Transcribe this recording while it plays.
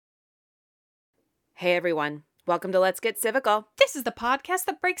Hey everyone, welcome to Let's Get Civical. This is the podcast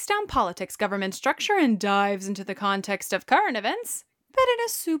that breaks down politics, government structure, and dives into the context of current events, but in a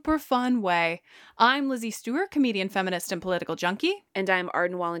super fun way. I'm Lizzie Stewart, comedian, feminist, and political junkie. And I'm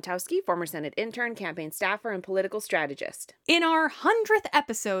Arden Walentowski, former Senate intern, campaign staffer, and political strategist. In our 100th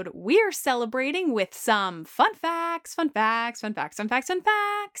episode, we're celebrating with some fun facts.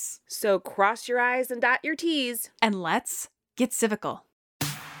 So cross your I's and dot your T's. And let's get civical.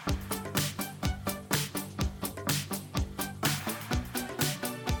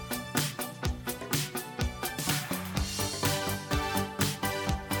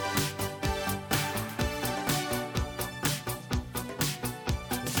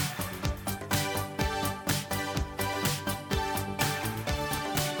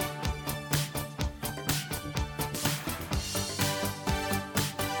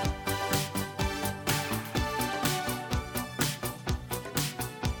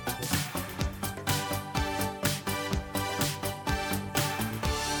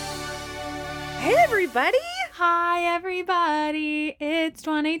 Hey everybody! Hi everybody, it's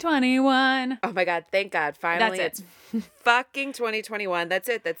 2021. Oh my god, thank God. Finally, That's it's fucking 2021. That's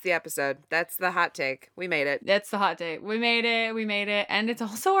it. That's the episode. That's the hot take. We made it. That's the hot take. We made it. And it's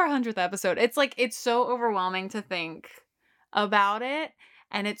also our 100th episode. It's so overwhelming to think about it.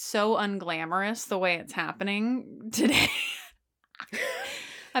 And it's so unglamorous the way it's happening today.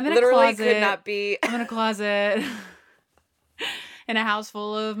 I'm in Literally a closet. could not be. I'm in a closet. In a house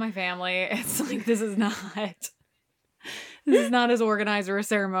full of my family. It's like, this is not as organized or as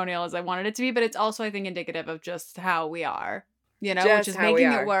ceremonial as I wanted it to be, but it's also, I think, indicative of just how we are, which is making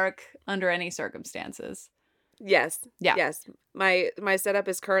it work under any circumstances. Yes. Yeah. Yes. My setup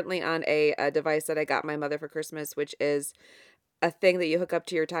is currently on a device that I got my mother for Christmas, which is a thing that you hook up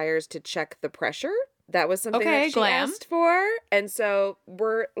to your tires to check the pressure. That was something that she asked for. And so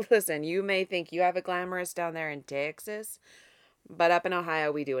listen, you may think you have it glamorous down there in Texas, but up in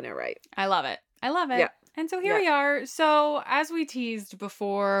Ohio, we doing it right. I love it. Yeah. And so here we are. So as we teased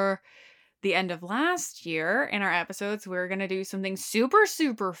before the end of last year in our episodes, we're going to do something super,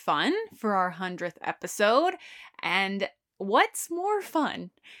 super fun for our 100th episode. And what's more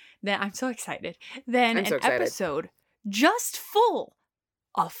fun than, I'm so excited, than an episode just full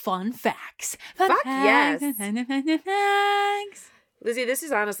of fun facts. Fuck yes. Facts. Lizzie, this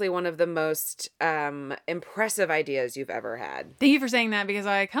is honestly one of the most impressive ideas you've ever had. Thank you for saying that, because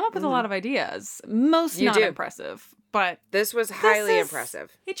I come up with a lot of ideas. Most not impressive, but this was highly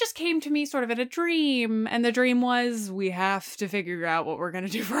impressive. It just came to me sort of in a dream, and the dream was we have to figure out what we're going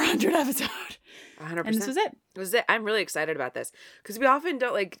to do for 100 episode. 100%. And this was it. This was it. I'm really excited about this because we often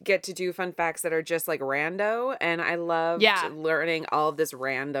don't get to do fun facts that are just rando, and I loved learning all of this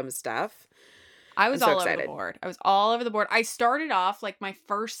random stuff. I was all over the board. I started off my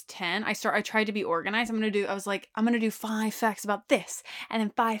first 10. I tried to be organized. I'm going to do 5 facts about this and then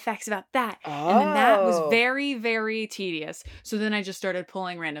 5 facts about that. Oh. And then that was very, very tedious. So then I just started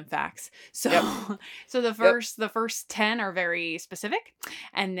pulling random facts. So so the first 10 are very specific,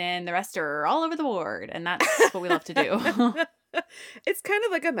 and then the rest are all over the board, and that's what we love to do. It's kind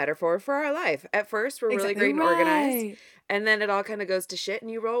of like a metaphor for our life. At first, we're really great and organized. And then it all kind of goes to shit,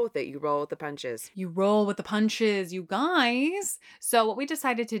 and you roll with it. You roll with the punches. You roll with the punches, you guys. So what we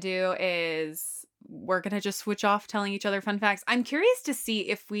decided to do is we're going to just switch off telling each other fun facts. I'm curious to see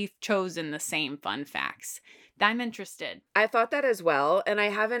if we've chosen the same fun facts. I'm interested. I thought that as well. And I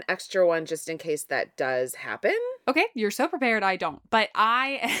have an extra one just in case that does happen. Okay, you're so prepared. I don't. But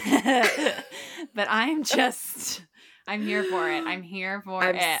I'm here for it. I'm here for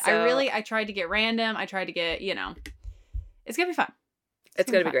it. I tried to get random. I tried to get, it's going to be fun.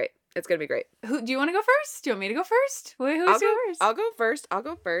 It's going to be great. It's going to be great. Do you want to go first? Do you want me to go first? Who's first? I'll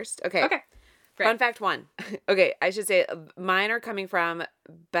go first. Okay. Okay. Great. Fun fact 1. Okay, I should say mine are coming from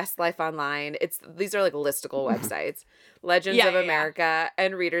Best Life Online. These are listicle websites. Legends of America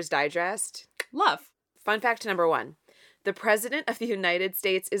and Reader's Digest. Love. Fun fact number 1. The President of the United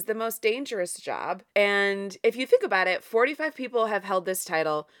States is the most dangerous job. And if you think about it, 45 people have held this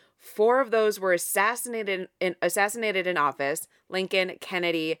title. 4 of those were assassinated in office: Lincoln,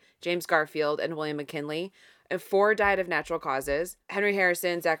 Kennedy, James Garfield, and William McKinley. And 4 died of natural causes: Henry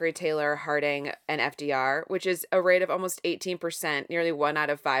Harrison, Zachary Taylor, Harding, and FDR, which is a rate of almost 18%. Nearly 1 out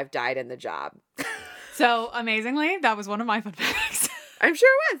of 5 died in the job. So amazingly, that was one of my fun facts. I'm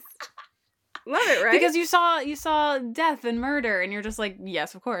sure it was. Love it, right? Because you saw death and murder, and you're just like,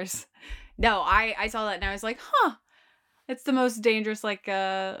 yes, of course. No, I saw that and I was like, huh. It's the most dangerous,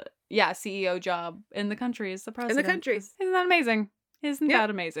 CEO job in the country is the president. In the country. Isn't that amazing? Isn't that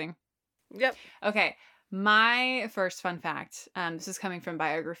amazing? Yep. Okay. My first fun fact, this is coming from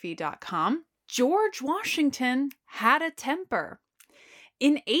biography.com. George Washington had a temper.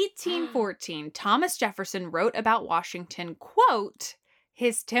 In 1814, Thomas Jefferson wrote about Washington, quote,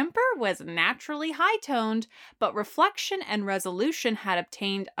 "His temper was naturally high-toned, but reflection and resolution had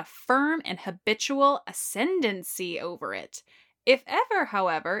obtained a firm and habitual ascendancy over it. If ever,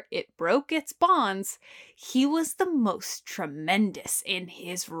 however, it broke its bonds, he was the most tremendous in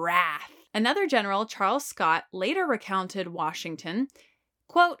his wrath." Another general, Charles Scott, later recounted Washington,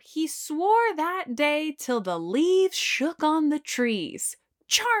 quote, "He swore that day till the leaves shook on the trees.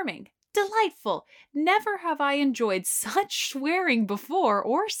 Charming, delightful, never have I enjoyed such swearing before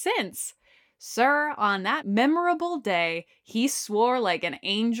or since. Sir, on that memorable day, he swore like an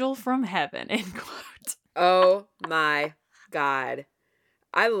angel from heaven," end quote. Oh my God.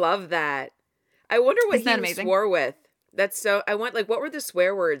 I love that. I wonder what he swore with. That's so, I want, like, what were the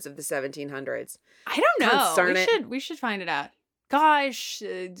swear words of the 1700s? I don't know. We should find it out. Gosh,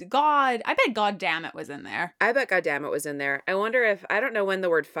 God, I bet God damn it was in there. I bet God damn it was in there. I wonder if, I don't know when the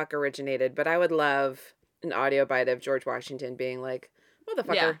word fuck originated, but I would love an audio bite of George Washington being like,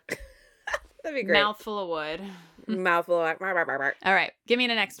 motherfucker. Yeah. That'd be great. Mouthful of wood. Mouthful of... All right, give me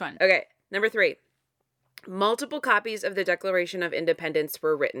the next one. Okay, number 3. Multiple copies of the Declaration of Independence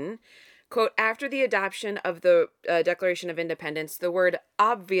were written. Quote, "After the adoption of the Declaration of Independence, the word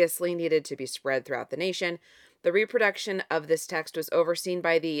obviously needed to be spread throughout the nation. The reproduction of this text was overseen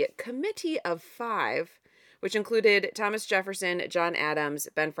by the Committee of Five, which included Thomas Jefferson, John Adams,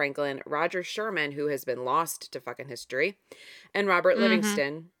 Ben Franklin, Roger Sherman, who has been lost to fucking history, and Robert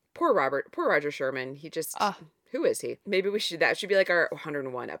Livingston." Poor Roger Sherman. He just... Who is he? Maybe that should be like our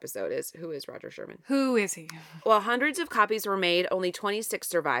 101 episode is, who is Roger Sherman? Who is he? Well, hundreds of copies were made. Only 26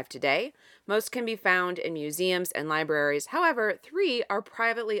 survive today. Most can be found in museums and libraries. However, 3 are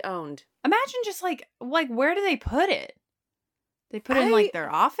privately owned. Imagine just like where do they put it? They put it in like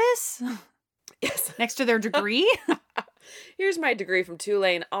their office? Yes. Next to their degree? Here's my degree from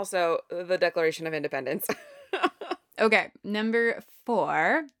Tulane. Also, the Declaration of Independence. Okay, number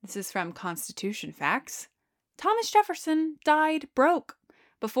 4. This is from Constitution Facts. Thomas Jefferson died broke.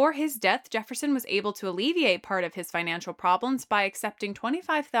 Before his death, Jefferson was able to alleviate part of his financial problems by accepting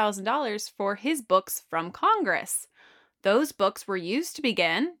 $25,000 for his books from Congress. Those books were used to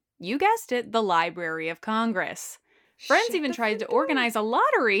begin, you guessed it, the Library of Congress. Friends even tried to organize a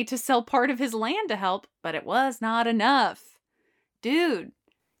lottery to sell part of his land to help, but it was not enough. Dude,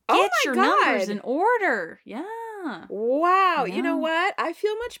 get your numbers in order. Yeah. Wow. You know what? I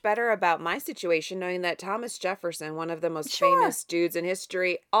feel much better about my situation knowing that Thomas Jefferson, one of the most famous dudes in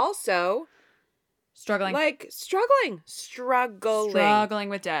history, also... Struggling with debt. Struggling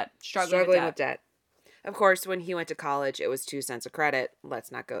with debt. Of course, when he went to college, it was 2 cents a credit.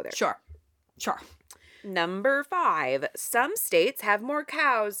 Let's not go there. Sure. Number 5. Some states have more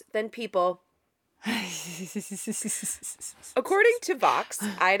cows than people. According to Vox,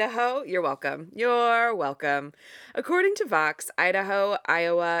 Idaho, you're welcome. According to Vox, Idaho,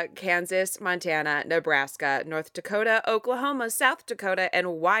 Iowa, Kansas, Montana, Nebraska, North Dakota, Oklahoma, South Dakota,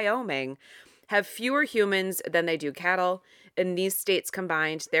 and Wyoming have fewer humans than they do cattle. In these states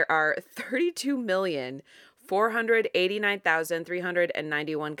combined, there are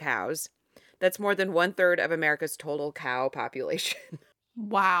 32,489,391 cows. That's more than 1/3 of America's total cow population.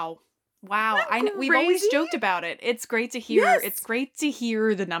 Wow. We've always joked about it. It's great to hear. Yes. It's great to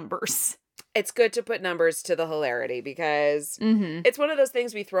hear the numbers. It's good to put numbers to the hilarity because it's one of those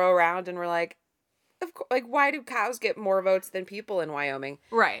things we throw around and we're like, of course, like, why do cows get more votes than people in Wyoming?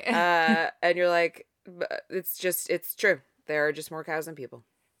 Right. And you're like, it's true. There are just more cows than people.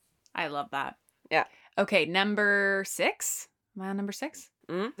 I love that. Yeah. Okay, number 6. Am I on number 6?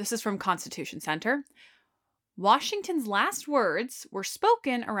 Mm-hmm. This is from Constitution Center. Washington's last words were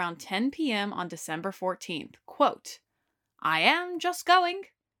spoken around 10 p.m. on December 14th. Quote, "I am just going.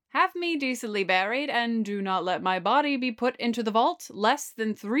 Have me decently buried, and do not let my body be put into the vault less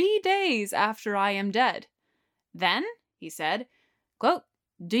than 3 days after I am dead. Then," he said, quote,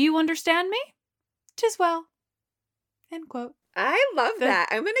 "do you understand me? 'Tis well." End quote. I love that.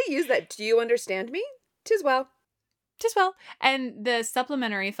 I'm going to use that. Do you understand me? 'Tis well. Just well. And the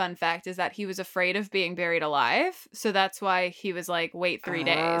supplementary fun fact is that he was afraid of being buried alive. So that's why he was like, wait 3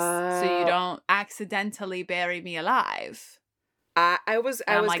 days. So you don't accidentally bury me alive. I was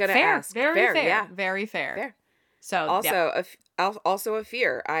going to ask. Very fair. Yeah. Very fair. So also a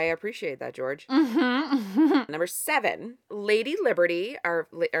fear. I appreciate that, George. Number 7, Lady Liberty, our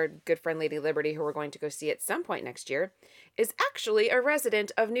good friend Lady Liberty, who we're going to go see at some point next year, is actually a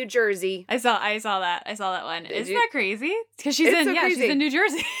resident of New Jersey. I saw that one. Isn't that crazy? Because she's in New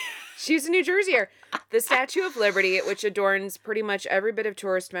Jersey. She's a New Jerseyer. The Statue of Liberty, which adorns pretty much every bit of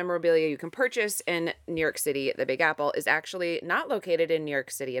tourist memorabilia you can purchase in New York City at the Big Apple, is actually not located in New York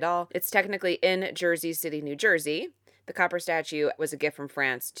City at all. It's technically in Jersey City, New Jersey. The copper statue was a gift from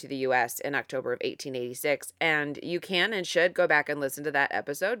France to the U.S. in October of 1886, and you can and should go back and listen to that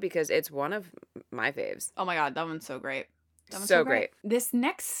episode because it's one of my faves. Oh my God, that one's so great. So great. This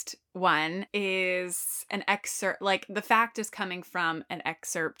next one is an excerpt, like the fact is coming from an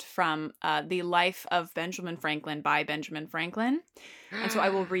excerpt from The Life of Benjamin Franklin by Benjamin Franklin. And so I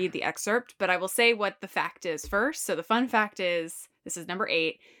will read the excerpt, but I will say what the fact is first. So the fun fact is, this is number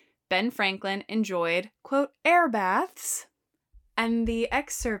 8, Ben Franklin enjoyed, quote, air baths. And the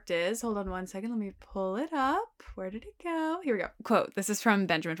excerpt is, hold on one second, let me pull it up. Where did it go? Here we go. Quote, this is from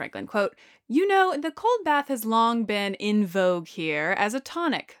Benjamin Franklin. Quote, you know, the cold bath has long been in vogue here as a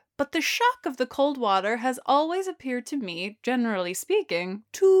tonic, but the shock of the cold water has always appeared to me, generally speaking,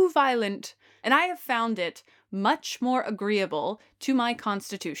 too violent, and I have found it much more agreeable to my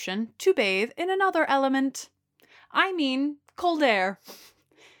constitution to bathe in another element. I mean, cold air.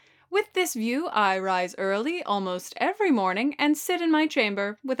 With this view, I rise early almost every morning and sit in my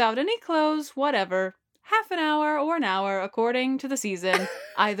chamber without any clothes whatever, half an hour or an hour according to the season,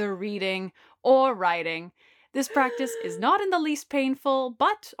 either reading or writing. This practice is not in the least painful,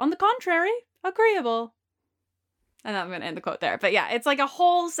 but, on the contrary, agreeable. And I'm going to end the quote there. But yeah, it's like a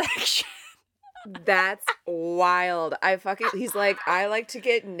whole section. That's wild. He's like, I like to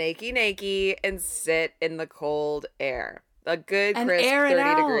get naked and sit in the cold air. A good crisp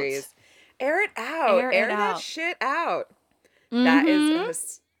 30 degrees. Air it out. Air that shit out. Mm-hmm. That is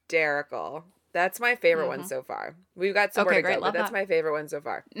hysterical. That's my favorite one so far. We've got somewhere to go, but that's my favorite one so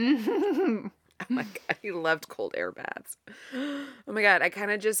far. Oh my God, he loved cold air baths. Oh my God, I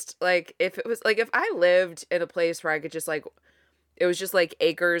kind of just, like, if I lived in a place where I could just, like, it was just, like,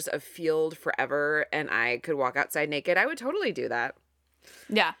 acres of field forever and I could walk outside naked, I would totally do that.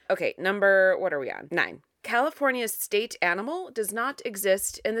 Yeah. Okay, what are we on? 9. California's state animal does not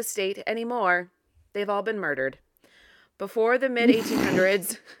exist in the state anymore. They've all been murdered. Before the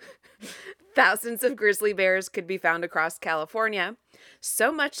mid-1800s, thousands of grizzly bears could be found across California,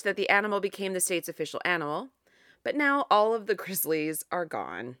 so much that the animal became the state's official animal. But now all of the grizzlies are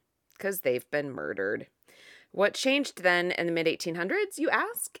gone because they've been murdered. What changed then in the mid-1800s, you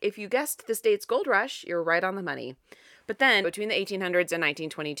ask? If you guessed the state's gold rush, you're right on the money. But then, between the 1800s and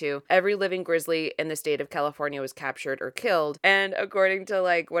 1922, every living grizzly in the state of California was captured or killed. And according to,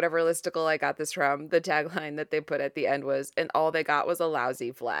 like, whatever listicle I got this from, the tagline that they put at the end was, and all they got was a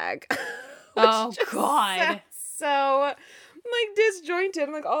lousy flag. Oh, God. So, like, disjointed.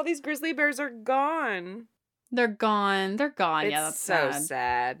 I'm like, all these grizzly bears are gone. They're gone. It's Yeah, that's so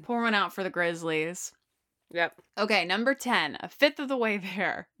sad. Pour one out for the grizzlies. Yep. Okay, number 10, a fifth of the way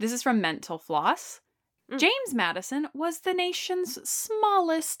there. This is from Mental Floss. James Madison was the nation's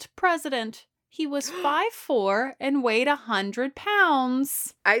smallest president. He was 5'4" and weighed 100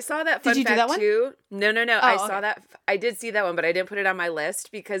 pounds. I saw that fun fact do that one? Too. No. Oh, I saw that. I did see that one, but I didn't put it on my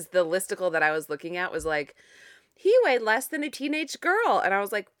list because the listicle that I was looking at was like, he weighed less than a teenage girl. And I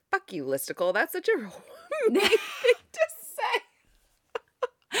was like, fuck you, listicle. That's such a mean thing to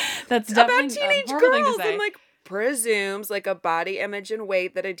say. That's definitely about teenage girls and like presumes like a body image and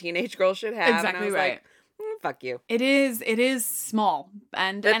weight that a teenage girl should have. Exactly, and I was right. Like, fuck you. It is small.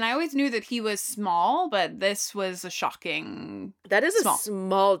 And I always knew that he was small, but this was a shocking. That is a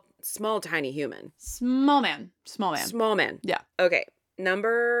small, tiny human. Small man. Yeah. Okay.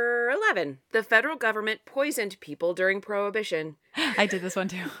 Number 11. The federal government poisoned people during Prohibition. I did this one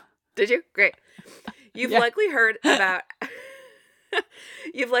too. Did you? Great. You've likely heard about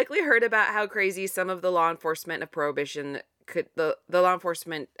how crazy some of the law enforcement of Prohibition the law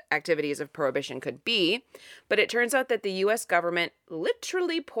enforcement activities of Prohibition could be, but it turns out that the U.S. government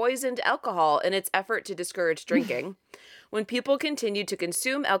literally poisoned alcohol in its effort to discourage drinking. When people continued to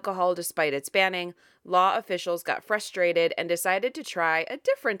consume alcohol despite its banning, law officials got frustrated and decided to try a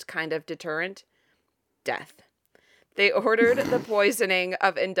different kind of deterrent: death. They ordered the poisoning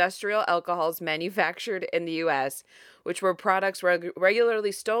of industrial alcohols manufactured in the U.S., which were products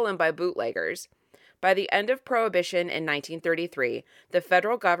regularly stolen by bootleggers. By the end of Prohibition in 1933, the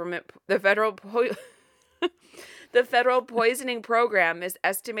federal poisoning program is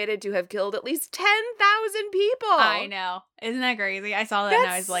estimated to have killed at least 10,000 people. I know. Isn't that crazy? I saw that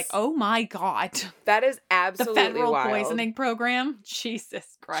and I was like, oh my God. That is absolutely wild. The federal poisoning program?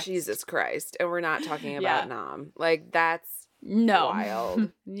 Jesus Christ. And we're not talking about Nam. Like, that's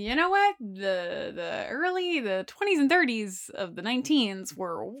wild. You know what? The early 20s and 30s of the 19s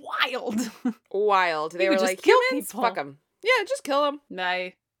were wild. They were like, kill humans, people. fuck them. Yeah, just kill them.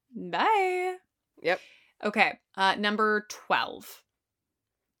 Bye. Yep. Okay. Number 12.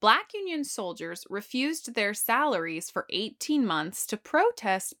 Black Union soldiers refused their salaries for 18 months to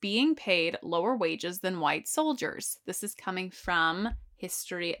protest being paid lower wages than white soldiers. This is coming from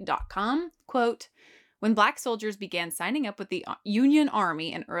history.com. Quote, when black soldiers began signing up with the Union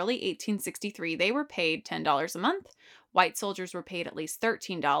Army in early 1863, they were paid $10 a month. White soldiers were paid at least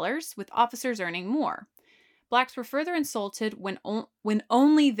 $13, with officers earning more. Blacks were further insulted when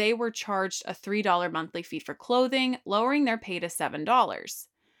only they were charged a $3 monthly fee for clothing, lowering their pay to $7.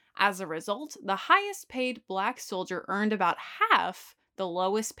 As a result, the highest paid black soldier earned about half the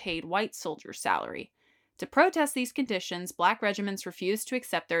lowest paid white soldier's salary. To protest these conditions, black regiments refused to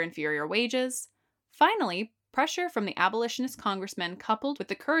accept their inferior wages. Finally, pressure from the abolitionist congressmen coupled with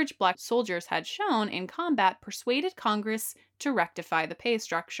the courage black soldiers had shown in combat persuaded Congress to rectify the pay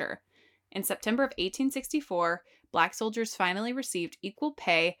structure. In September of 1864, black soldiers finally received equal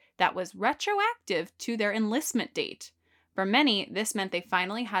pay that was retroactive to their enlistment date. For many, this meant they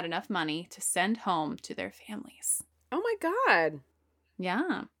finally had enough money to send home to their families. Oh my God.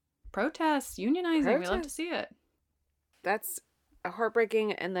 Yeah. Protests, unionizing. We love to see it. That's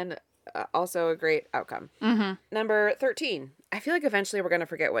heartbreaking and then also a great outcome. Mm-hmm. Number 13. I feel like eventually we're going to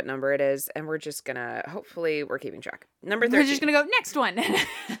forget what number it is, and we're just going to, hopefully we're keeping track. Number 13. We're just going to go, next one.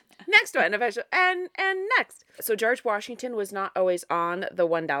 Next one, eventually. And next. So George Washington was not always on the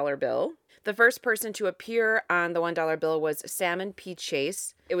 $1 bill. The first person to appear on the $1 bill was Salmon P.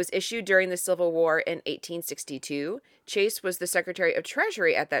 Chase. It was issued during the Civil War in 1862. Chase was the Secretary of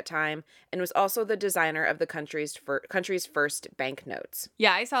Treasury at that time and was also the designer of the country's first banknotes.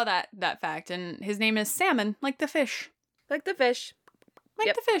 Yeah, I saw that fact, and his name is Salmon, like the fish. Like the fish.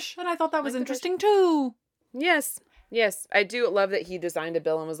 Like the fish, and I thought that was interesting too. Yes. Yes, I do love that he designed a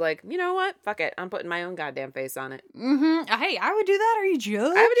bill and was like, you know what? Fuck it. I'm putting my own goddamn face on it. Mm-hmm. Hey, I would do that. Are you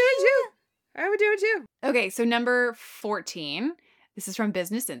joking? I would do it too. Okay, so number 14. This is from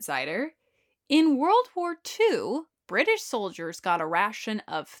Business Insider. In World War II, British soldiers got a ration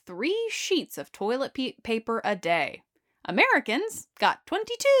of 3 sheets of toilet paper a day. Americans got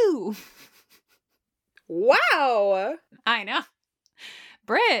 22. Wow. I know.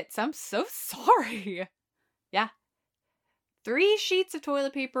 Brits, I'm so sorry. Yeah. 3 sheets of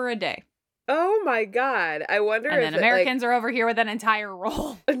toilet paper a day. Oh my God. I wonder if... And then Americans are over here with an entire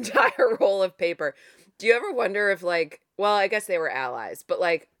roll. Entire roll of paper. Do you ever wonder if well, I guess they were allies, but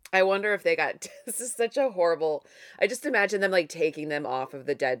I wonder if they got... This is such a horrible... I just imagine them taking them off of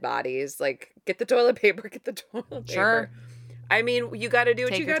the dead bodies. Get the toilet paper, get the toilet paper. Sure. I mean, you got to do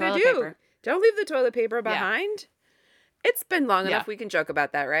what you got to do. Paper. Don't leave the toilet paper behind. Yeah. It's been long enough. We can joke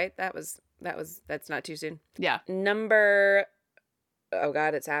about that, right? That's not too soon. Yeah. Number... Oh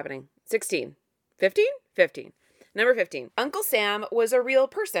God, it's happening. 16. 15? 15. Number 15. Uncle Sam was a real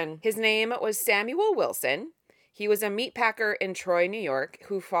person. His name was Samuel Wilson. He was a meat packer in Troy, New York,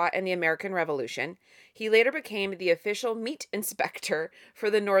 who fought in the American Revolution. He later became the official meat inspector for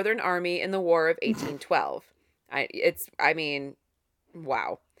the Northern Army in the War of 1812.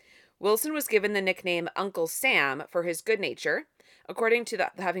 Wow. Wilson was given the nickname Uncle Sam for his good nature. According to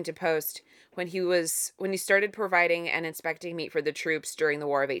the Huffington Post, when he started providing and inspecting meat for the troops during the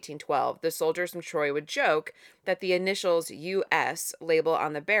War of 1812, the soldiers from Troy would joke that the initials U.S. label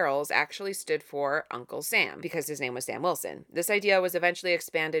on the barrels actually stood for Uncle Sam because his name was Sam Wilson. This idea was eventually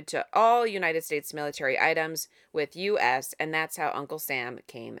expanded to all United States military items with U.S., and that's how Uncle Sam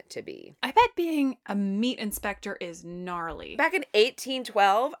came to be. I bet being a meat inspector is gnarly. Back in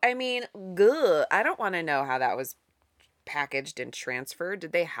 1812, I don't want to know how that was packaged and transferred.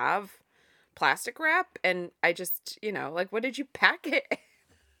 Did they have plastic wrap? And I just, what did you pack it?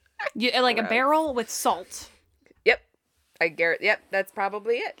 A barrel with salt. Yep. Yep, that's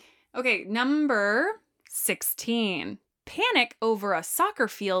probably it. Okay, number 16. Panic over a soccer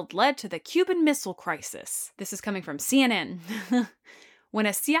field led to the Cuban Missile Crisis. This is coming from CNN. When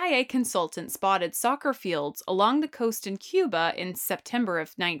a CIA consultant spotted soccer fields along the coast in Cuba in September of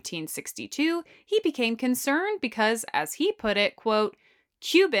 1962, he became concerned because, as he put it, quote,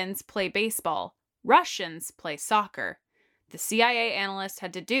 Cubans play baseball, Russians play soccer. The CIA analyst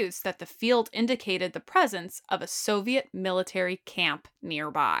had deduced that the field indicated the presence of a Soviet military camp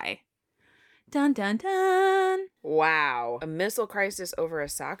nearby. Dun, dun, dun. Wow. A missile crisis over a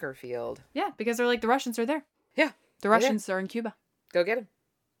soccer field. Yeah, because they're the Russians are there. Yeah. The Russians are in Cuba. Go get him.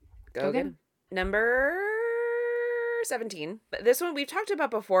 Go get him. Number 17. This one we've talked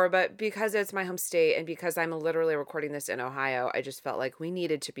about before, but because it's my home state and because I'm literally recording this in Ohio, I just felt like we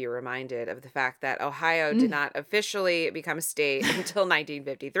needed to be reminded of the fact that Ohio did not officially become a state until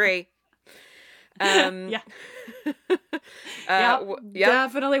 1953. Yeah.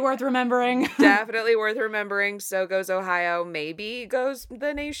 Definitely worth remembering. Definitely worth remembering. So goes Ohio. Maybe goes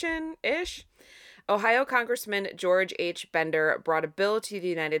the nation-ish. Ohio Congressman George H. Bender brought a bill to the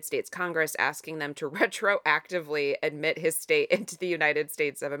United States Congress asking them to retroactively admit his state into the United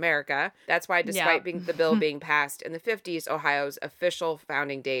States of America. That's why, despite the bill being passed in the 50s, Ohio's official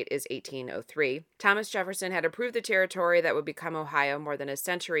founding date is 1803. Thomas Jefferson had approved the territory that would become Ohio more than a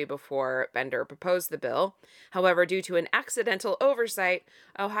century before Bender proposed the bill. However, due to an accidental oversight,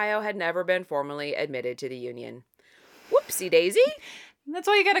 Ohio had never been formally admitted to the Union. Whoopsie daisy. That's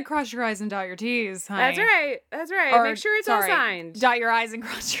why you gotta cross your I's and dot your T's, honey. That's right. Or, make sure it's all signed. Dot your I's and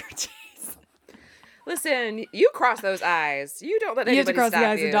cross your T's. Listen, you cross those I's. You don't let anybody stop you. You have to cross the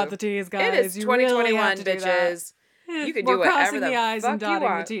I's and dot the T's, guys. It is 2021, really bitches. You can do whatever the I's fuck and dotting you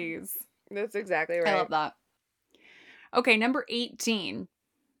want. the T's. That's exactly right. I love that. Okay, number 18.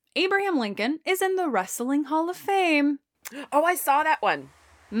 Abraham Lincoln is in the Wrestling Hall of Fame. Oh, I saw that one.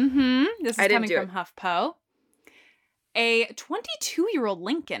 This is coming from HuffPo. A 22-year-old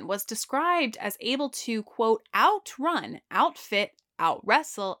Lincoln was described as able to, quote, outrun, outfit,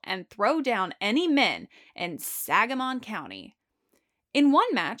 outwrestle, and throw down any men in Sangamon County. In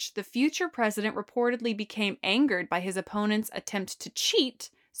one match, the future president reportedly became angered by his opponent's attempt to cheat,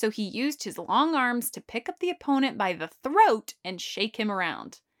 so he used his long arms to pick up the opponent by the throat and shake him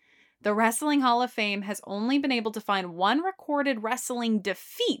around. The Wrestling Hall of Fame has only been able to find one recorded wrestling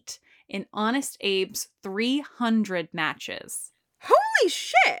defeat in Honest Abe's 300 matches. Holy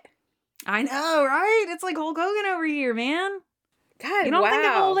shit! I know, right? It's like Hulk Hogan over here, man. God, you don't think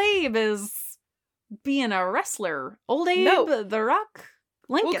of Old Abe as being a wrestler. Old Abe, The Rock,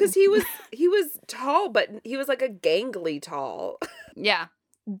 Lincoln. Well, because he was tall, but he was like a gangly tall. Yeah.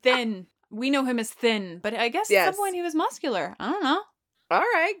 Then we know him as thin, but I guess at some point he was muscular. I don't know. All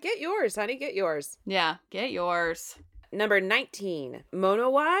right, get yours, honey. Get yours. Yeah, get yours. Number 19,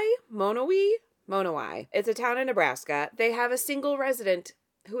 Monowai. It's a town in Nebraska. They have a single resident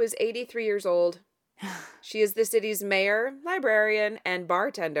who is 83 years old. She is the city's mayor, librarian, and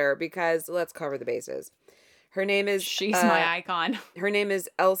bartender because let's cover the bases. Her name is... She's my icon. Her name is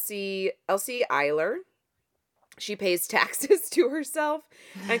Elsie Eiler. She pays taxes to herself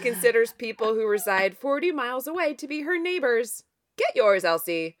and considers people who reside 40 miles away to be her neighbors. Get yours,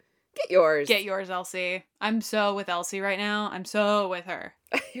 Elsie. Get yours. Get yours, Elsie. I'm so with Elsie right now. I'm so with her.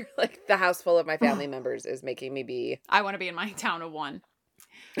 You're like, the house full of my family members is making me be... I want to be in my town of one.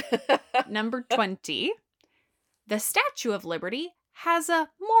 Number 20. The Statue of Liberty has a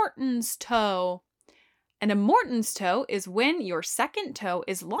Morton's toe. And a Morton's toe is when your second toe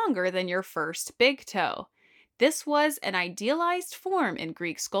is longer than your first big toe. This was an idealized form in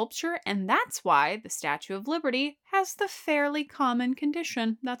Greek sculpture, and that's why the Statue of Liberty has the fairly common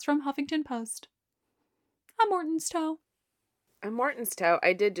condition. That's from Huffington Post. A Morton's toe. A Morton's toe?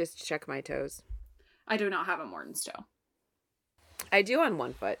 I did just check my toes. I do not have a Morton's toe. I do on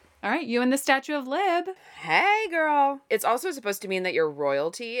one foot. All right, you and the Statue of Lib. Hey, girl. It's also supposed to mean that you're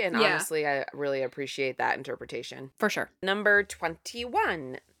royalty, and honestly, I really appreciate that interpretation. For sure. Number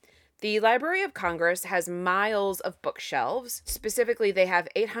 21. The Library of Congress has miles of bookshelves. Specifically, they have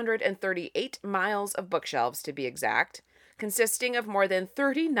 838 miles of bookshelves, to be exact, consisting of more than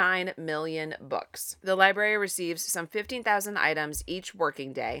 39 million books. The library receives some 15,000 items each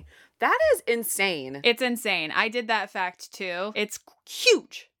working day. That is insane. It's insane. I did that fact, too. It's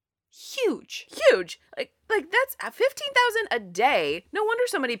huge. Huge. Like that's 15,000 a day. No wonder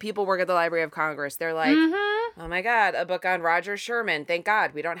so many people work at the Library of Congress. They're like, oh my God, a book on Roger Sherman. Thank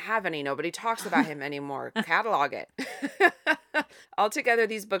God we don't have any. Nobody talks about him anymore. Catalog it. Altogether,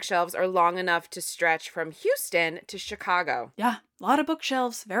 these bookshelves are long enough to stretch from Houston to Chicago. Yeah, a lot of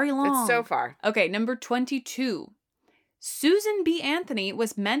bookshelves. Very long. It's so far. Okay, number 22. Susan B. Anthony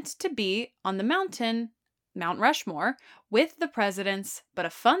was meant to be on the mountain, Mount Rushmore, with the presidents, but a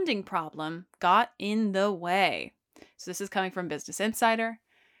funding problem got in the way. So this is coming from Business Insider.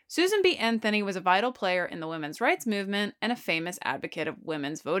 Susan B. Anthony was a vital player in the women's rights movement and a famous advocate of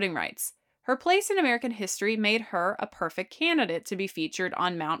women's voting rights. Her place in American history made her a perfect candidate to be featured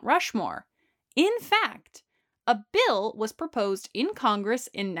on Mount Rushmore. In fact, a bill was proposed in Congress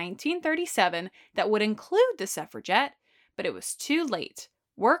in 1937 that would include the suffragette, but it was too late.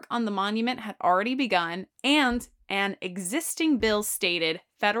 Work on the monument had already begun, and an existing bill stated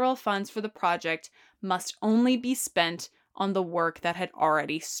federal funds for the project must only be spent on the work that had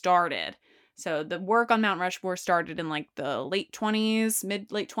already started. So the work on Mount Rushmore started in like the late 20s,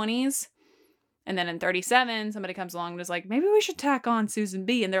 mid-late 20s. And then in 37, somebody comes along and is like, maybe we should tack on Susan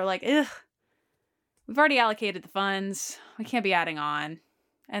B. And they're like, ugh, we've already allocated the funds. We can't be adding on.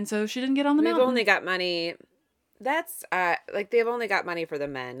 And so she didn't get on the We've mountain. only got money. That's, they've only got money for the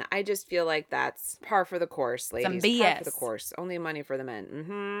men. I just feel like that's par for the course, ladies. Some BS. Par for the course. Only money for the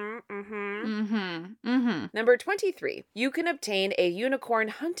men. Number 23. You can obtain a unicorn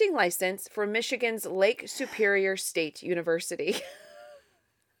hunting license from Michigan's Lake Superior State University.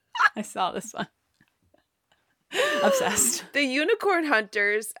 I saw this one. Obsessed. The unicorn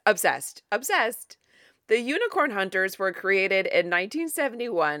hunters, obsessed. The unicorn hunters were created in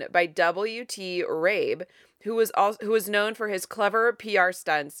 1971 by W.T. Rabe, who was known for his clever PR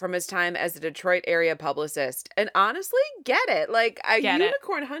stunts from his time as a Detroit area publicist. And honestly, get it. Like a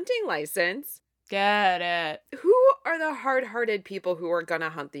unicorn hunting license. Get it. Who are the hard-hearted people who are gonna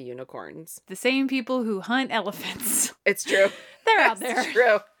hunt the unicorns? The same people who hunt elephants. It's true. They're out there. It's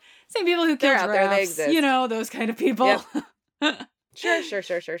true. Same people who kill They're out there. They giraffes. exist. You know, those kind of people. Yep. Sure.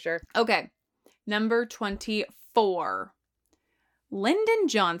 Okay. Number 24. Lyndon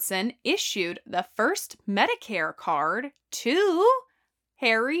Johnson issued the first Medicare card to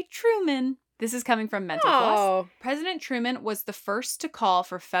Harry Truman. This is coming from Mental Floss. President Truman was the first to call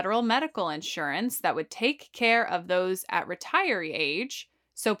for federal medical insurance that would take care of those at retiree age.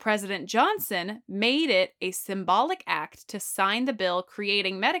 So President Johnson made it a symbolic act to sign the bill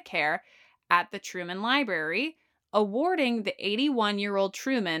creating Medicare at the Truman Library, awarding the 81-year-old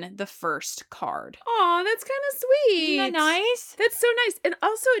Truman the first card. Oh, that's kind of sweet. Isn't that nice? That's so nice. And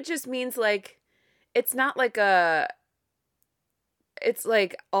also it just means like, it's not like it's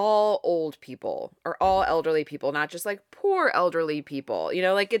like all old people or all elderly people, not just like poor elderly people. You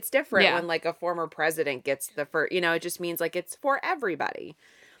know, like it's different when like a former president gets the first, you know, it just means like it's for everybody.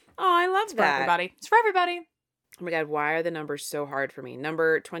 Oh, I love that. For everybody. It's for everybody. Oh my God, why are the numbers so hard for me?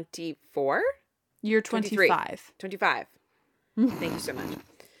 Number 24? You're 25. 25. Thank you so much.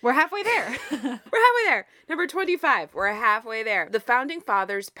 We're halfway there. We're halfway there. Number 25. We're halfway there. The Founding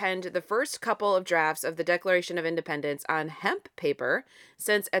Fathers penned the first couple of drafts of the Declaration of Independence on hemp paper,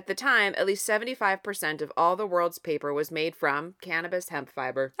 since at the time, at least 75% of all the world's paper was made from cannabis hemp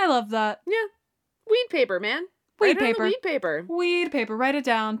fiber. I love that. Yeah. Weed paper, man. Weed paper. Weed paper. Weed paper. Write it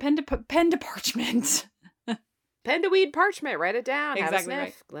down. Pen to parchment. Pen to weed parchment. Write it down. Exactly Have a sniff.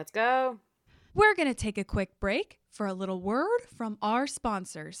 right. Let's go. We're going to take a quick break for a little word from our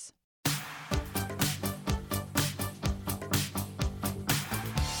sponsors.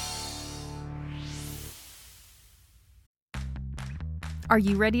 Are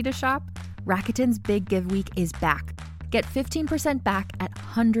you ready to shop? Rakuten's Big Give Week is back. Get 15% back at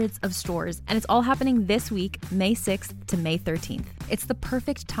hundreds of stores, and it's all happening this week, May 6th to May 13th. It's the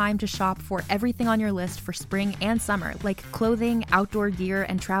perfect time to shop for everything on your list for spring and summer, like clothing, outdoor gear,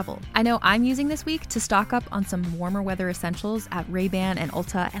 and travel. I know I'm using this week to stock up on some warmer weather essentials at Ray-Ban and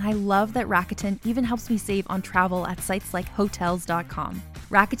Ulta, and I love that Rakuten even helps me save on travel at sites like Hotels.com.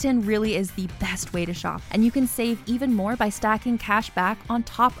 Rakuten really is the best way to shop, and you can save even more by stacking cash back on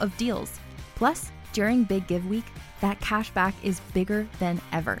top of deals. Plus, during Big Give Week, that cash back is bigger than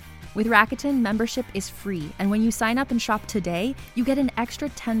ever. With Rakuten, membership is free, and when you sign up and shop today, you get an extra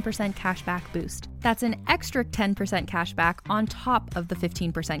 10% cash back boost. That's an extra 10% cash back on top of the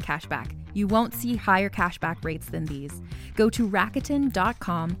 15% cash back. You won't see higher cash back rates than these. Go to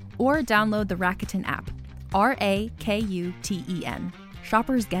Rakuten.com or download the Rakuten app. Rakuten.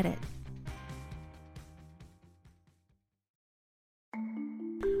 Shoppers get it.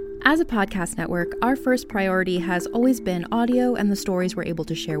 As a podcast network, our first priority has always been audio and the stories we're able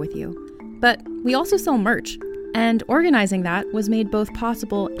to share with you. But we also sell merch, and organizing that was made both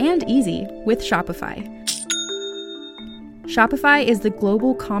possible and easy with Shopify. Shopify is the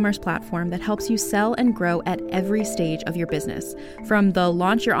global commerce platform that helps you sell and grow at every stage of your business, from the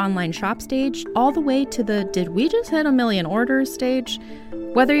launch your online shop stage all the way to the did we just hit 1 million orders stage.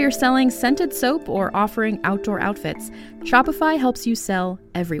 Whether you're selling scented soap or offering outdoor outfits, Shopify helps you sell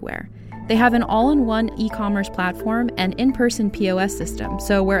everywhere. They have an all-in-one e-commerce platform and in-person POS system,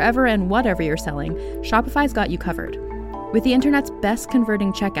 so wherever and whatever you're selling, Shopify's got you covered. With the internet's best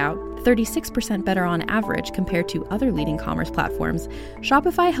converting checkout, 36% better on average compared to other leading commerce platforms,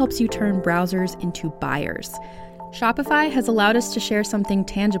 Shopify helps you turn browsers into buyers. Shopify has allowed us to share something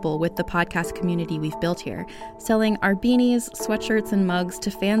tangible with the podcast community we've built here, selling our beanies, sweatshirts, and mugs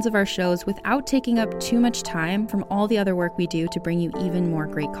to fans of our shows without taking up too much time from all the other work we do to bring you even more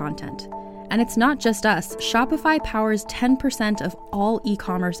great content. And it's not just us. Shopify powers 10% of all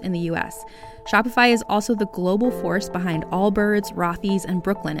e-commerce in the US. Shopify is also the global force behind Allbirds, Rothy's, and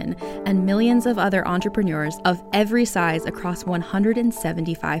Brooklinen, and millions of other entrepreneurs of every size across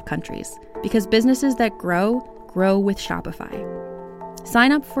 175 countries. Because businesses that grow with Shopify.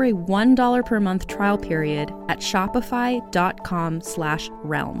 Sign up for a $1 per month trial period at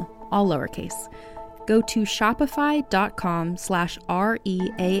shopify.com/realm, all lowercase. Go to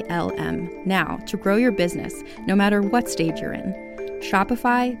shopify.com/REALM now to grow your business, no matter what stage you're in.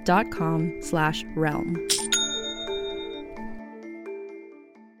 Shopify.com/realm.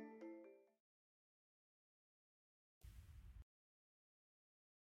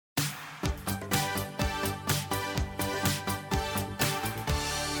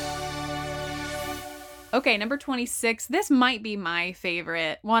 Okay, number 26. This might be my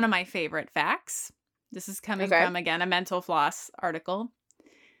favorite, one of my favorite facts. This is coming from, again, a Mental Floss article.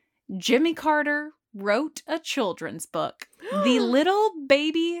 Jimmy Carter wrote a children's book. The Little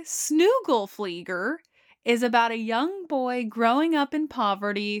Baby Snoogleflieger is about a young boy growing up in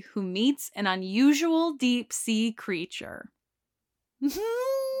poverty who meets an unusual deep sea creature.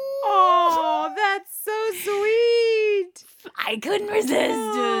 Oh, that's so sweet. I couldn't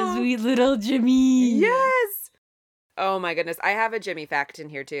resist. Sweet little Jimmy. Yes. Oh my goodness. I have a Jimmy fact in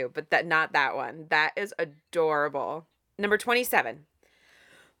here too, but not that one. That is adorable. Number 27.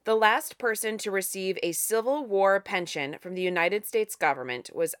 The last person to receive a Civil War pension from the United States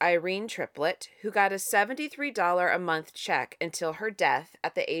government was Irene Triplett, who got a $73 a month check until her death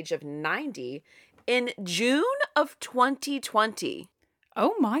at the age of 90 in June of 2020.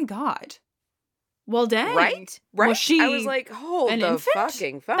 Oh my God. Well, dang. Right? Was she I was like, hold the infant?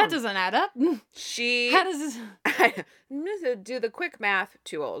 fucking phone. That doesn't add up. How does this... I'm gonna do the quick math.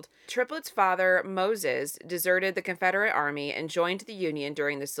 Too old. Triplett's father, Moses, deserted the Confederate Army and joined the Union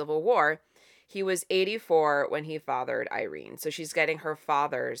during the Civil War. He was 84 when he fathered Irene. So she's getting her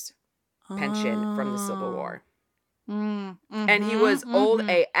father's pension from the Civil War. And he was old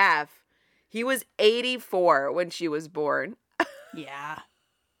AF. He was 84 when she was born. Yeah.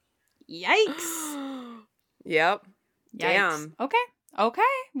 Yikes. Yep. Yikes. Damn. Okay.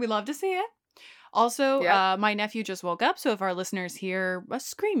 We love to see it. Also, my nephew just woke up, so if our listeners hear a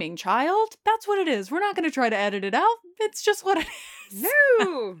screaming child, that's what it is. We're not going to try to edit it out. It's just what it is.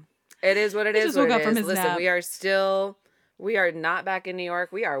 No. It is what it is. Just woke up from his Listen, nap. we are not back in New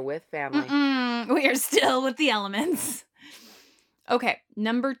York. We are with family. We are still with the elements. Okay,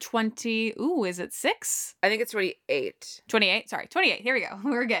 number 20. Ooh, is it 6? I think it's 28. 28. Sorry, 28. Here we go.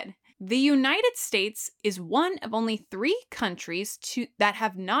 We're good. The United States is one of only 3 countries that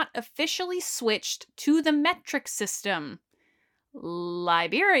have not officially switched to the metric system.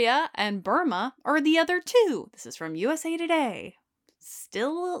 Liberia and Burma are the other 2. This is from USA Today.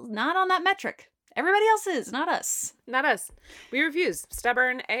 Still not on that metric. Everybody else is, not us. Not us. We refuse.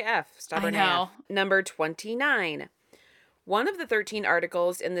 Stubborn AF. Stubborn I know. AF. Number 29. One of the 13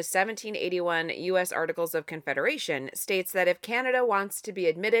 articles in the 1781 U.S. Articles of Confederation states that if Canada wants to be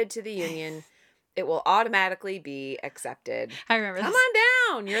admitted to the Union, it will automatically be accepted. I remember this. Come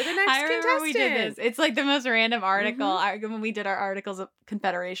on down. You're the next contestant. I remember we did this. It's like the most random article when we did our Articles of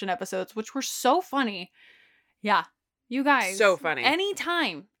Confederation episodes, which were so funny. Yeah. You guys. So funny.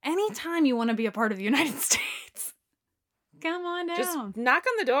 Anytime you want to be a part of the United States, come on down. Just knock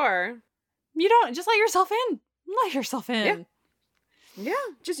on the door. You don't. Just let yourself in. Let yourself in. Yeah.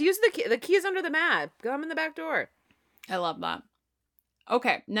 Just use the key. The key is under the mat. Come in the back door. I love that.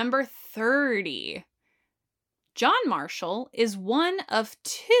 Okay, number 30. John Marshall is one of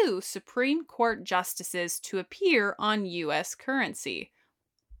 2 Supreme Court justices to appear on U.S. currency.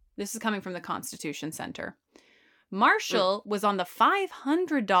 This is coming from the Constitution Center. Marshall was on the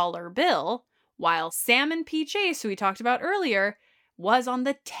 $500 bill, while Salmon P. Chase, who we talked about earlier, was on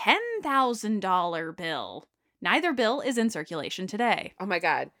the $10,000 bill. Neither bill is in circulation today. Oh my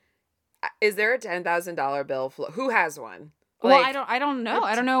God. Is there a $10,000 bill? Who has one? Well, I don't know.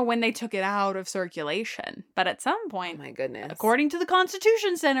 I don't know when they took it out of circulation. But at some point, oh my goodness, according to the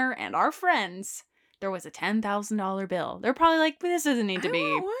Constitution Center and our friends, there was a $10,000 bill. They're probably like, this doesn't need to be.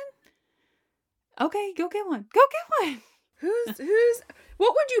 I want one. Okay, go get one. Go get one.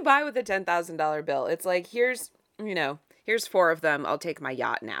 What would you buy with a $10,000 bill? It's like, here's 4 of them. I'll take my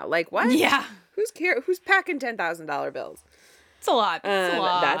yacht now. Like, what? Yeah. Who's packing $10,000 bills? It's a lot. It's a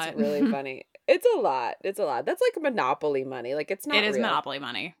lot. That's really funny. It's a lot. That's like Monopoly money. Like, it's not real. It is Monopoly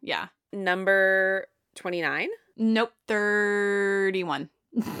money. Yeah. Number 29? Nope. 31.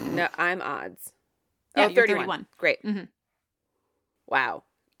 No, I'm odds. Yeah, 31. Great. Mm-hmm. Wow.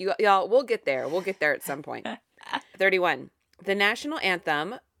 Y'all, we'll get there. We'll get there at some point. 31. The national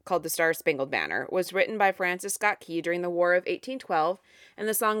anthem, called the Star-Spangled Banner, was written by Francis Scott Key during the War of 1812, and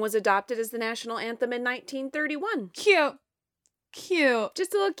the song was adopted as the national anthem in 1931. Cute.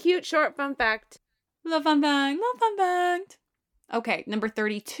 Just a little cute short fun fact. Love fun fact. Okay, number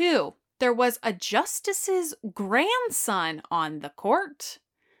 32. There was a justice's grandson on the court.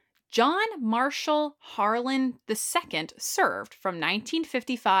 John Marshall Harlan II served from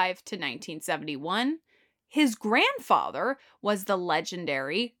 1955 to 1971. His grandfather was the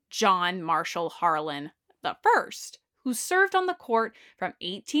legendary John Marshall Harlan I, who served on the court from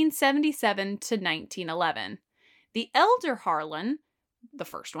 1877 to 1911. The elder Harlan, the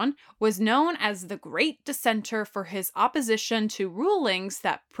first one, was known as the Great Dissenter for his opposition to rulings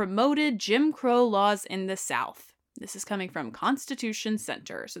that promoted Jim Crow laws in the South. This is coming from Constitution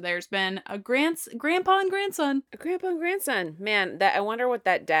Center. So there's been a grandpa and grandson. A grandpa and grandson. Man, that I wonder what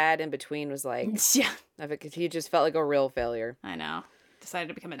that dad in between was like. Yeah. If he just felt like a real failure. I know. Decided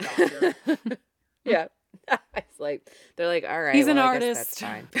to become a doctor. Yeah. It's like, they're like, all right. He's an I artist.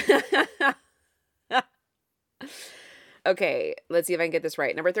 guess that's fine. Okay, let's see if I can get this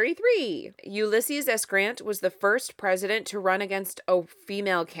right. Number 33. Ulysses S. Grant was the first president to run against a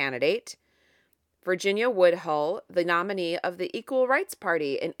female candidate. Virginia Woodhull, the nominee of the Equal Rights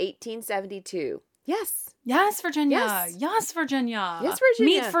Party in 1872. Yes. Yes, Virginia. Yes. Yes, Virginia. Yes,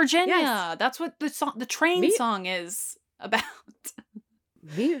 Virginia. Meet Virginia. Yes. That's what the train song is about.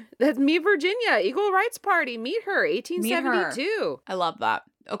 That's Meet Virginia, Equal Rights Party. Meet her, 1872. I love that.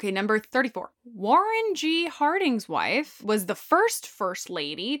 Okay, number 34. Warren G. Harding's wife was the first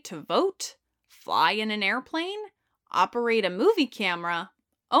lady to vote, fly in an airplane, operate a movie camera,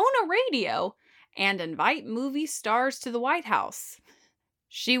 own a radio, and invite movie stars to the White House.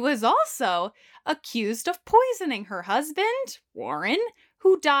 She was also accused of poisoning her husband, Warren,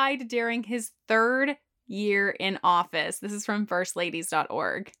 who died during his 3rd year in office. This is from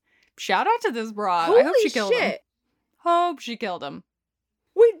firstladies.org. Shout out to this broad. Holy I hope she killed him. Hope she killed him.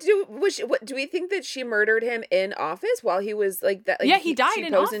 Wait, do we think that she murdered him in office while he was like that? Like, yeah, he died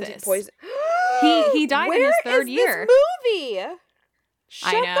in office. He died in his 3rd year. Where is this movie?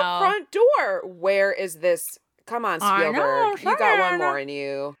 Shut the front door. Where is this? Come on, Spielberg. You got one more in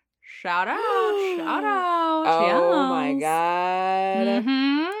you. Shout out. Shout out. Oh my God.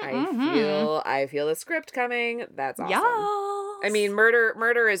 Mm-hmm. I feel the script coming. That's awesome. Yes. I mean,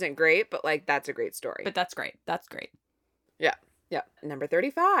 murder isn't great, but like that's a great story. But that's great. That's great. Yeah. Yeah. Number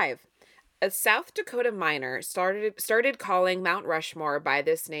 35. A South Dakota miner started calling Mount Rushmore by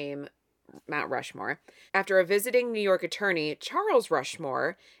this name, Mount Rushmore, after a visiting New York attorney, Charles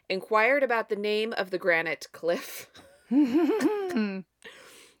Rushmore, inquired about the name of the granite cliff. The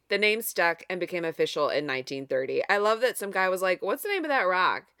name stuck and became official in 1930. I love that some guy was like, what's the name of that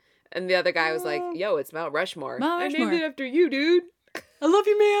rock? And the other guy was like, yo, it's Mount Rushmore. Mount Rushmore. I named it after you, dude. I love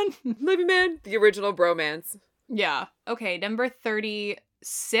you, man. Love you, man. The original bromance. Yeah. Okay, number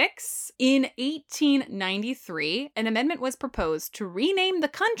 36. In 1893, an amendment was proposed to rename the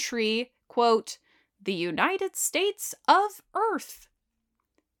country, quote, the United States of Earth.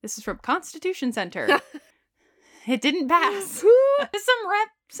 This is from Constitution Center. It didn't pass.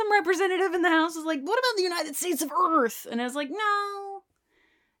 Some representative in the House was like, what about the United States of Earth? And I was like, no,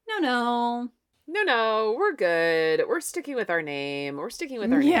 we're good. We're sticking with our name.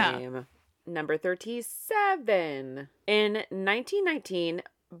 Name. Number 37. In 1919,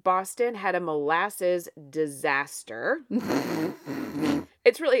 Boston had a molasses disaster.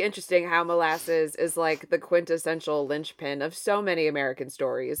 It's really interesting how molasses is like the quintessential linchpin of so many American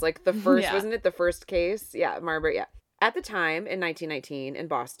stories. Like the first, wasn't it the first case? Yeah, Margaret, yeah. At the time, in 1919, in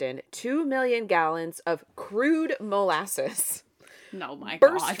Boston, 2 million gallons of crude molasses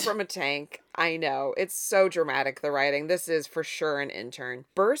burst from a tank. I know. It's so dramatic, the writing. This is for sure an intern.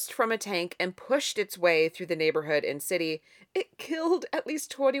 Burst from a tank and pushed its way through the neighborhood and city. It killed at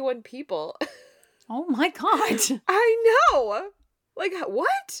least 21 people. Oh my God. I know. Like,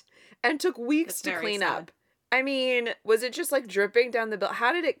 what? And took weeks to clean up. I mean, was it just like dripping down the bill?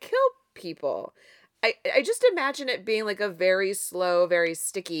 How did it kill people? I just imagine it being like a very slow, very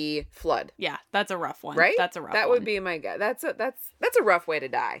sticky flood. Yeah, that's a rough one. Right? That's a rough one. That would be my guess. That's a rough way to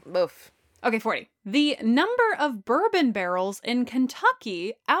die. Oof. Okay, 40. The number of bourbon barrels in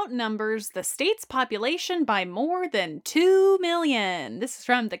Kentucky outnumbers the state's population by more than 2 million. This is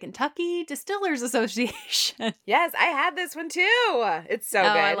from the Kentucky Distillers Association. Yes, I had this one too. It's so good.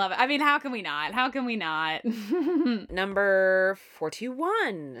 I love it. I mean, how can we not? Number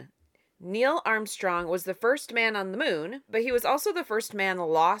 41. Neil Armstrong was the first man on the moon, but he was also the first man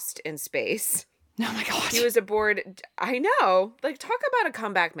lost in space. Oh my God. He was aboard, I know, like talk about a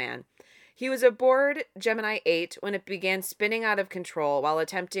comeback man. He was aboard Gemini 8 when it began spinning out of control while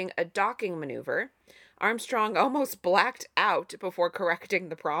attempting a docking maneuver. Armstrong almost blacked out before correcting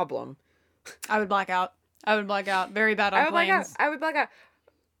the problem. I would black out. Very bad on planes. I would black out.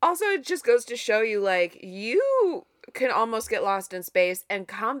 Also, it just goes to show you, like, you can almost get lost in space and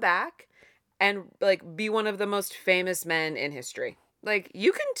come back and like be one of the most famous men in history. Like,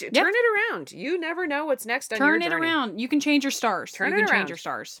 you can turn it around. You never know what's next on your journey. Turn it around. You can change your stars. Turn you it can around. change your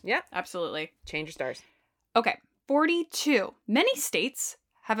stars. Yep. Absolutely. Change your stars. Okay. 42. Many states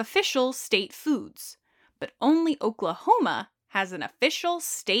have official state foods, but only Oklahoma has an official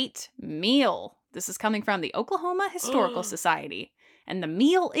state meal. This is coming from the Oklahoma Historical Society. And the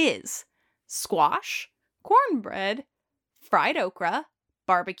meal is squash, cornbread, fried okra,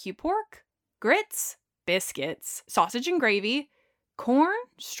 barbecue pork, grits, biscuits, sausage and gravy, corn,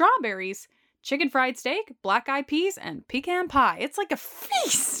 strawberries, chicken fried steak, black-eyed peas, and pecan pie. It's like a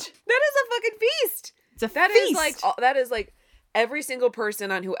feast. That is a fucking feast. It's a That feast. is like every single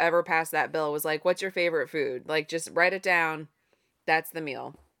person on whoever passed that bill was like, what's your favorite food? Like, just write it down. That's the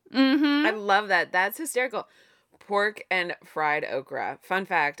meal. Mm-hmm. I love that. That's hysterical. Pork and fried okra. Fun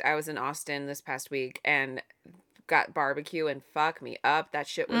fact, I was in Austin this past week and got barbecue, and fuck me up. That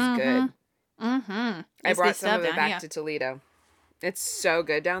shit was good. Mm-hmm. I brought some of it back to Toledo. It's so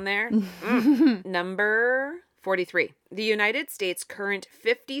good down there. Number 43. The United States' current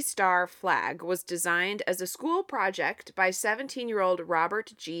 50-star flag was designed as a school project by 17-year-old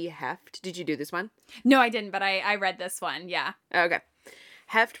Robert G. Heft. Did you do this one? No, I didn't, but I read this one. Yeah. Okay.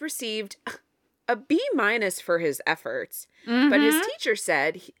 Heft received a B- for his efforts, but his teacher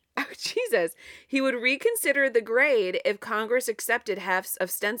said, he would reconsider the grade if Congress accepted Heft's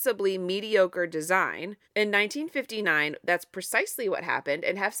ostensibly mediocre design. In 1959, that's precisely what happened,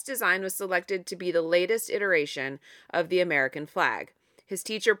 and Heft's design was selected to be the latest iteration of the American flag. His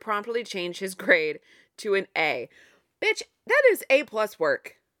teacher promptly changed his grade to an A. Bitch, that is A+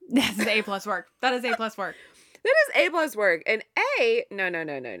 work. That is A+ work. That is A+ work. That is A+ work. And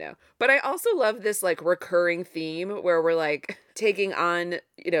no. But I also love this like recurring theme where we're like taking on,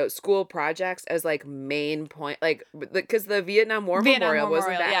 school projects as like main point, like because the Vietnam War Memorial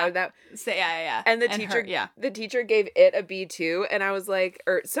wasn't that yeah. how that. Yeah. And the teacher gave it a B too, and I was like,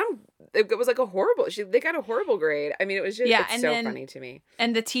 it was like a horrible. They got a horrible grade. I mean, it was just it's so funny to me.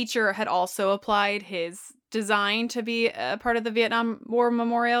 And the teacher had also applied his design to be a part of the Vietnam War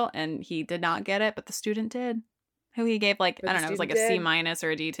Memorial, and he did not get it, but the student did. Who he gave it was like a C-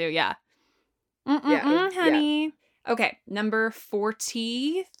 or a D2. Yeah. Honey. Yeah. Okay. Number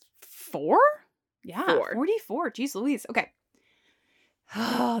 44? Yeah. 44. Jeez Louise. Okay.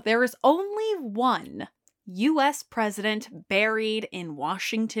 There is only one U.S. president buried in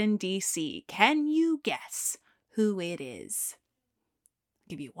Washington, D.C. Can you guess who it is? I'll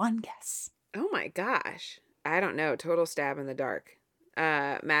give you one guess. Oh my gosh. I don't know. Total stab in the dark.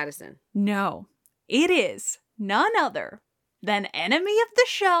 Madison. No. It is none other than enemy of the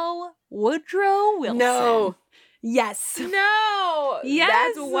show, Woodrow Wilson. No. Yes. No.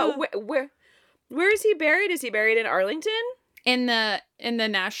 Yes. That's where is he buried? Is he buried in Arlington? In the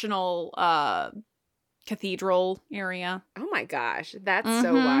National Cathedral area. Oh my gosh. That's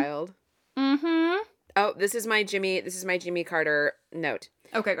so wild. Mm-hmm. Oh, this is my Jimmy Carter note.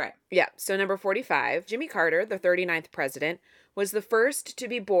 Okay, great. Yeah. So number 45, Jimmy Carter, the 39th president, was the first to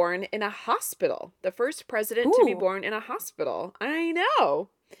be born in a hospital. The first president to be born in a hospital. I know.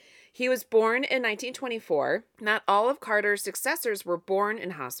 He was born in 1924. Not all of Carter's successors were born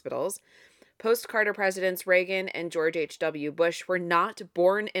in hospitals. Post-Carter presidents Reagan and George H.W. Bush were not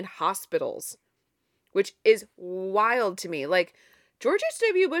born in hospitals, which is wild to me. Like, George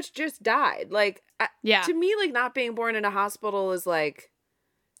H.W. Bush just died. Like, to me, like, not being born in a hospital is, like...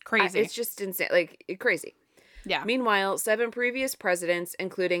 Crazy. It's just insane. Like, crazy. Yeah. Meanwhile, 7 previous presidents,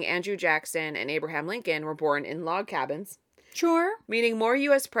 including Andrew Jackson and Abraham Lincoln, were born in log cabins. Sure. Meaning more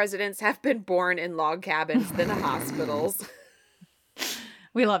U.S. presidents have been born in log cabins than hospitals.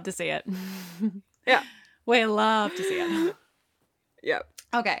 We love to see it. Yeah. We love to see it. Yep.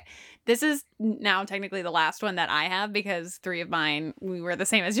 Okay. This is now technically the last one that I have because 3 of mine, we were the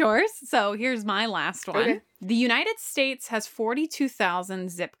same as yours. So here's my last one. Okay. The United States has 42,000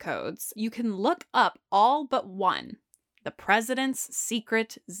 zip codes. You can look up all but one, the president's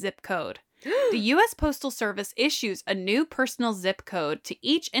secret zip code. The U.S. Postal Service issues a new personal zip code to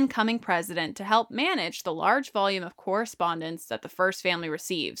each incoming president to help manage the large volume of correspondence that the first family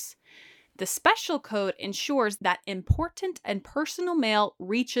receives. The special code ensures that important and personal mail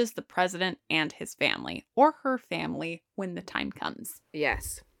reaches the president and his family, or her family, when the time comes.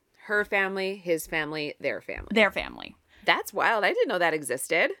 Yes. Her family, his family, their family. Their family. That's wild. I didn't know that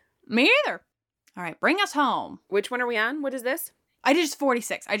existed. Me either. All right, bring us home. Which one are we on? What is this? I did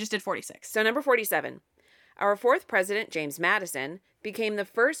 46. I just did 46. So number 47. Our 4th president, James Madison, became the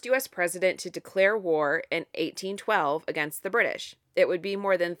first U.S. president to declare war in 1812 against the British. It would be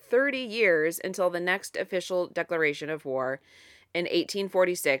more than 30 years until the next official declaration of war in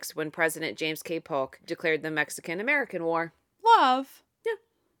 1846 when President James K. Polk declared the Mexican-American War. Love.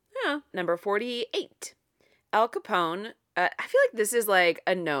 Yeah. Number 48. Al Capone. I feel like this is like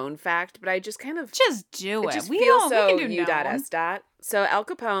a known fact, but I just kind of... Just do it. Just We feels can so do U.S. known. So Al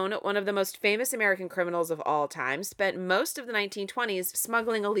Capone, one of the most famous American criminals of all time, spent most of the 1920s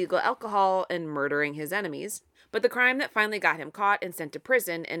smuggling illegal alcohol and murdering his enemies. But the crime that finally got him caught and sent to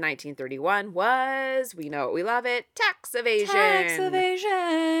prison in 1931 was, we know it, we love it, tax evasion. Tax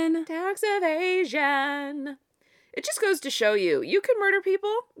evasion. Tax evasion. It just goes to show you, you can murder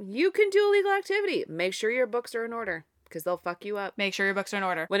people, you can do illegal activity. Make sure your books are in order, because they'll fuck you up. Make sure your books are in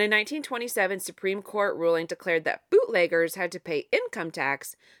order. When a 1927 Supreme Court ruling declared that bootleggers had to pay income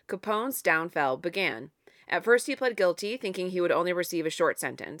tax, Capone's downfall began. At first, he pled guilty, thinking he would only receive a short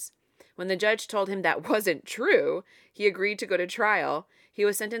sentence. When the judge told him that wasn't true, he agreed to go to trial. He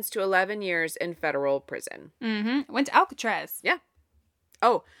was sentenced to 11 years in federal prison. Went to Alcatraz. Yeah.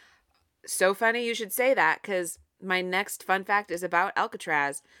 Oh, so funny you should say that, because my next fun fact is about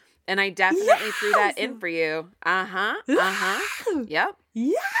Alcatraz. And I definitely threw that in for you. Yep.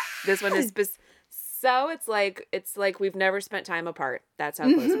 Yeah. This one is so it's like we've never spent time apart. That's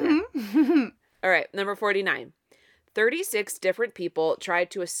how close we are. All right, number 49. 36 different people tried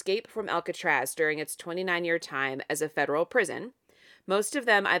to escape from Alcatraz during its 29-year time as a federal prison. Most of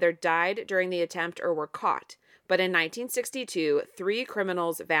them either died during the attempt or were caught. But in 1962, 3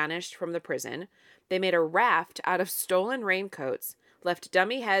 criminals vanished from the prison. They made a raft out of stolen raincoats, left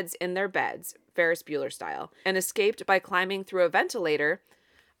dummy heads in their beds, Ferris Bueller style, and escaped by climbing through a ventilator,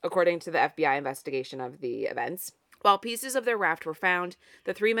 according to the FBI investigation of the events. While pieces of their raft were found,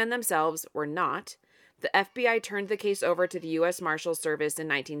 the 3 men themselves were not. The FBI turned the case over to the U.S. Marshals Service in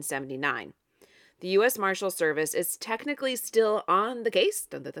 1979. The U.S. Marshals Service is technically still on the case,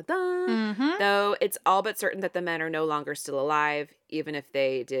 though it's all but certain that the men are no longer still alive, even if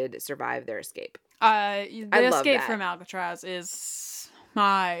they did survive their escape. The escape from Alcatraz is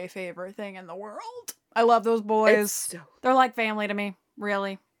my favorite thing in the world. I love those boys. They're like family to me,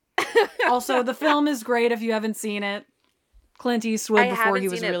 really. Also, the film is great if you haven't seen it. Clint Eastwood before he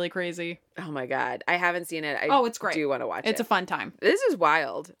was really crazy. Oh my God. I haven't seen it. It's great. I do want to watch it. It's a fun time. This is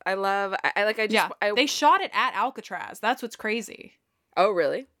wild. I love, they shot it at Alcatraz. That's what's crazy. Oh,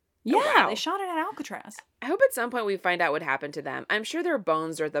 really? Yeah, oh, wow. They shot it at Alcatraz. I hope at some point we find out what happened to them. I'm sure their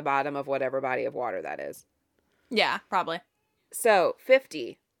bones are at the bottom of whatever body of water that is. Yeah, probably. So,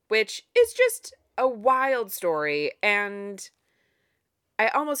 50, which is just a wild story, and I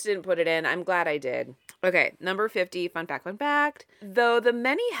almost didn't put it in. I'm glad I did. Okay, number 50, fun fact. Though the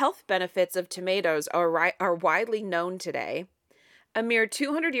many health benefits of tomatoes are widely known today, a mere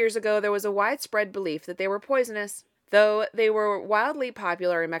 200 years ago there was a widespread belief that they were poisonous. Though they were wildly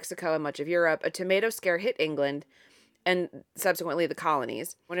popular in Mexico and much of Europe, a tomato scare hit England and subsequently the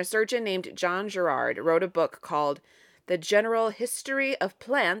colonies when a surgeon named John Gerard wrote a book called The General History of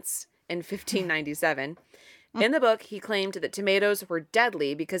Plants in 1597. In the book, he claimed that tomatoes were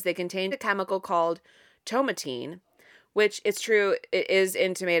deadly because they contained a chemical called tomatine, which it's true, it is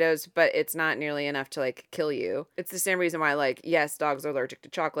in tomatoes, but it's not nearly enough to like kill you. It's the same reason why, yes, dogs are allergic to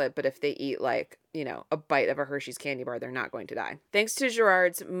chocolate, but if they eat a bite of a Hershey's candy bar, they're not going to die. Thanks to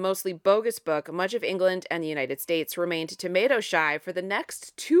Gerard's mostly bogus book, much of England and the United States remained tomato shy for the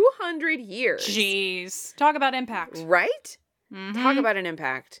next 200 years. Jeez. Talk about impact. Right? Mm-hmm. Talk about an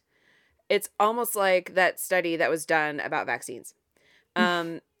impact. It's almost like that study that was done about vaccines.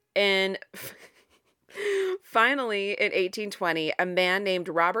 And finally, in 1820, a man named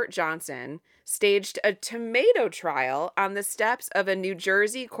Robert Johnson staged a tomato trial on the steps of a New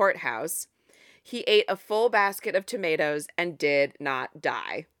Jersey courthouse. He ate a full basket of tomatoes and did not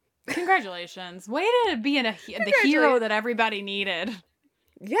die. Congratulations. Way to be the hero that everybody needed.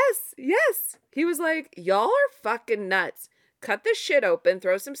 Yes. He was like, y'all are fucking nuts. Cut this shit open,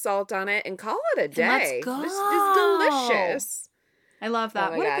 throw some salt on it, and call it a day. Let's go. This is delicious. I love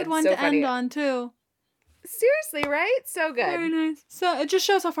that. Oh what God, a good one so to funny. end on, too. Seriously, right? So good. Very nice. So it just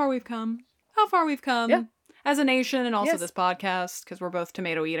shows how far we've come. Yeah. As a nation and also Yes. this podcast, because we're both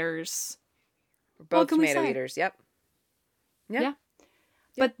tomato eaters. We're both What can we tomato say? eaters. Yep. Yeah.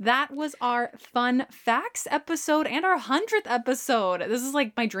 But that was our fun facts episode and our 100th episode. This is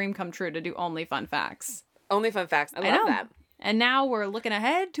like my dream come true to do only fun facts. Only fun facts. I know. love that. And now we're looking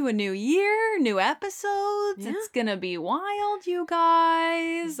ahead to a new year, new episodes. Yeah. It's going to be wild, you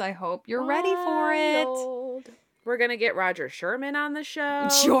guys. I hope you're ready for it. Wild. We're going to get Roger Sherman on the show.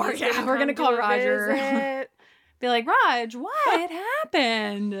 Sure, He's yeah. We're going to come call do a Roger. visit. Be like, Raj, what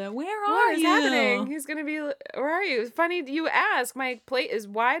happened? Where are What is you? happening? He's going to be, where are you? Funny you ask. My plate is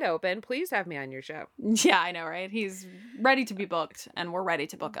wide open. Please have me on your show. Yeah, I know, right? He's ready to be booked, and we're ready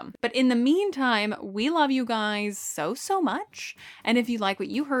to book him. But in the meantime, we love you guys so much. And if you like what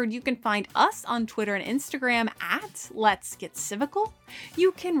you heard, you can find us on Twitter and Instagram at Let's Get Civical.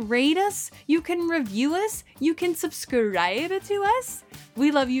 You can rate us, you can review us, you can subscribe to us.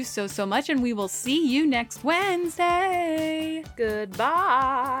 We love you so much, and we will see you next Wednesday.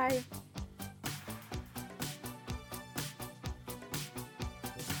 Goodbye.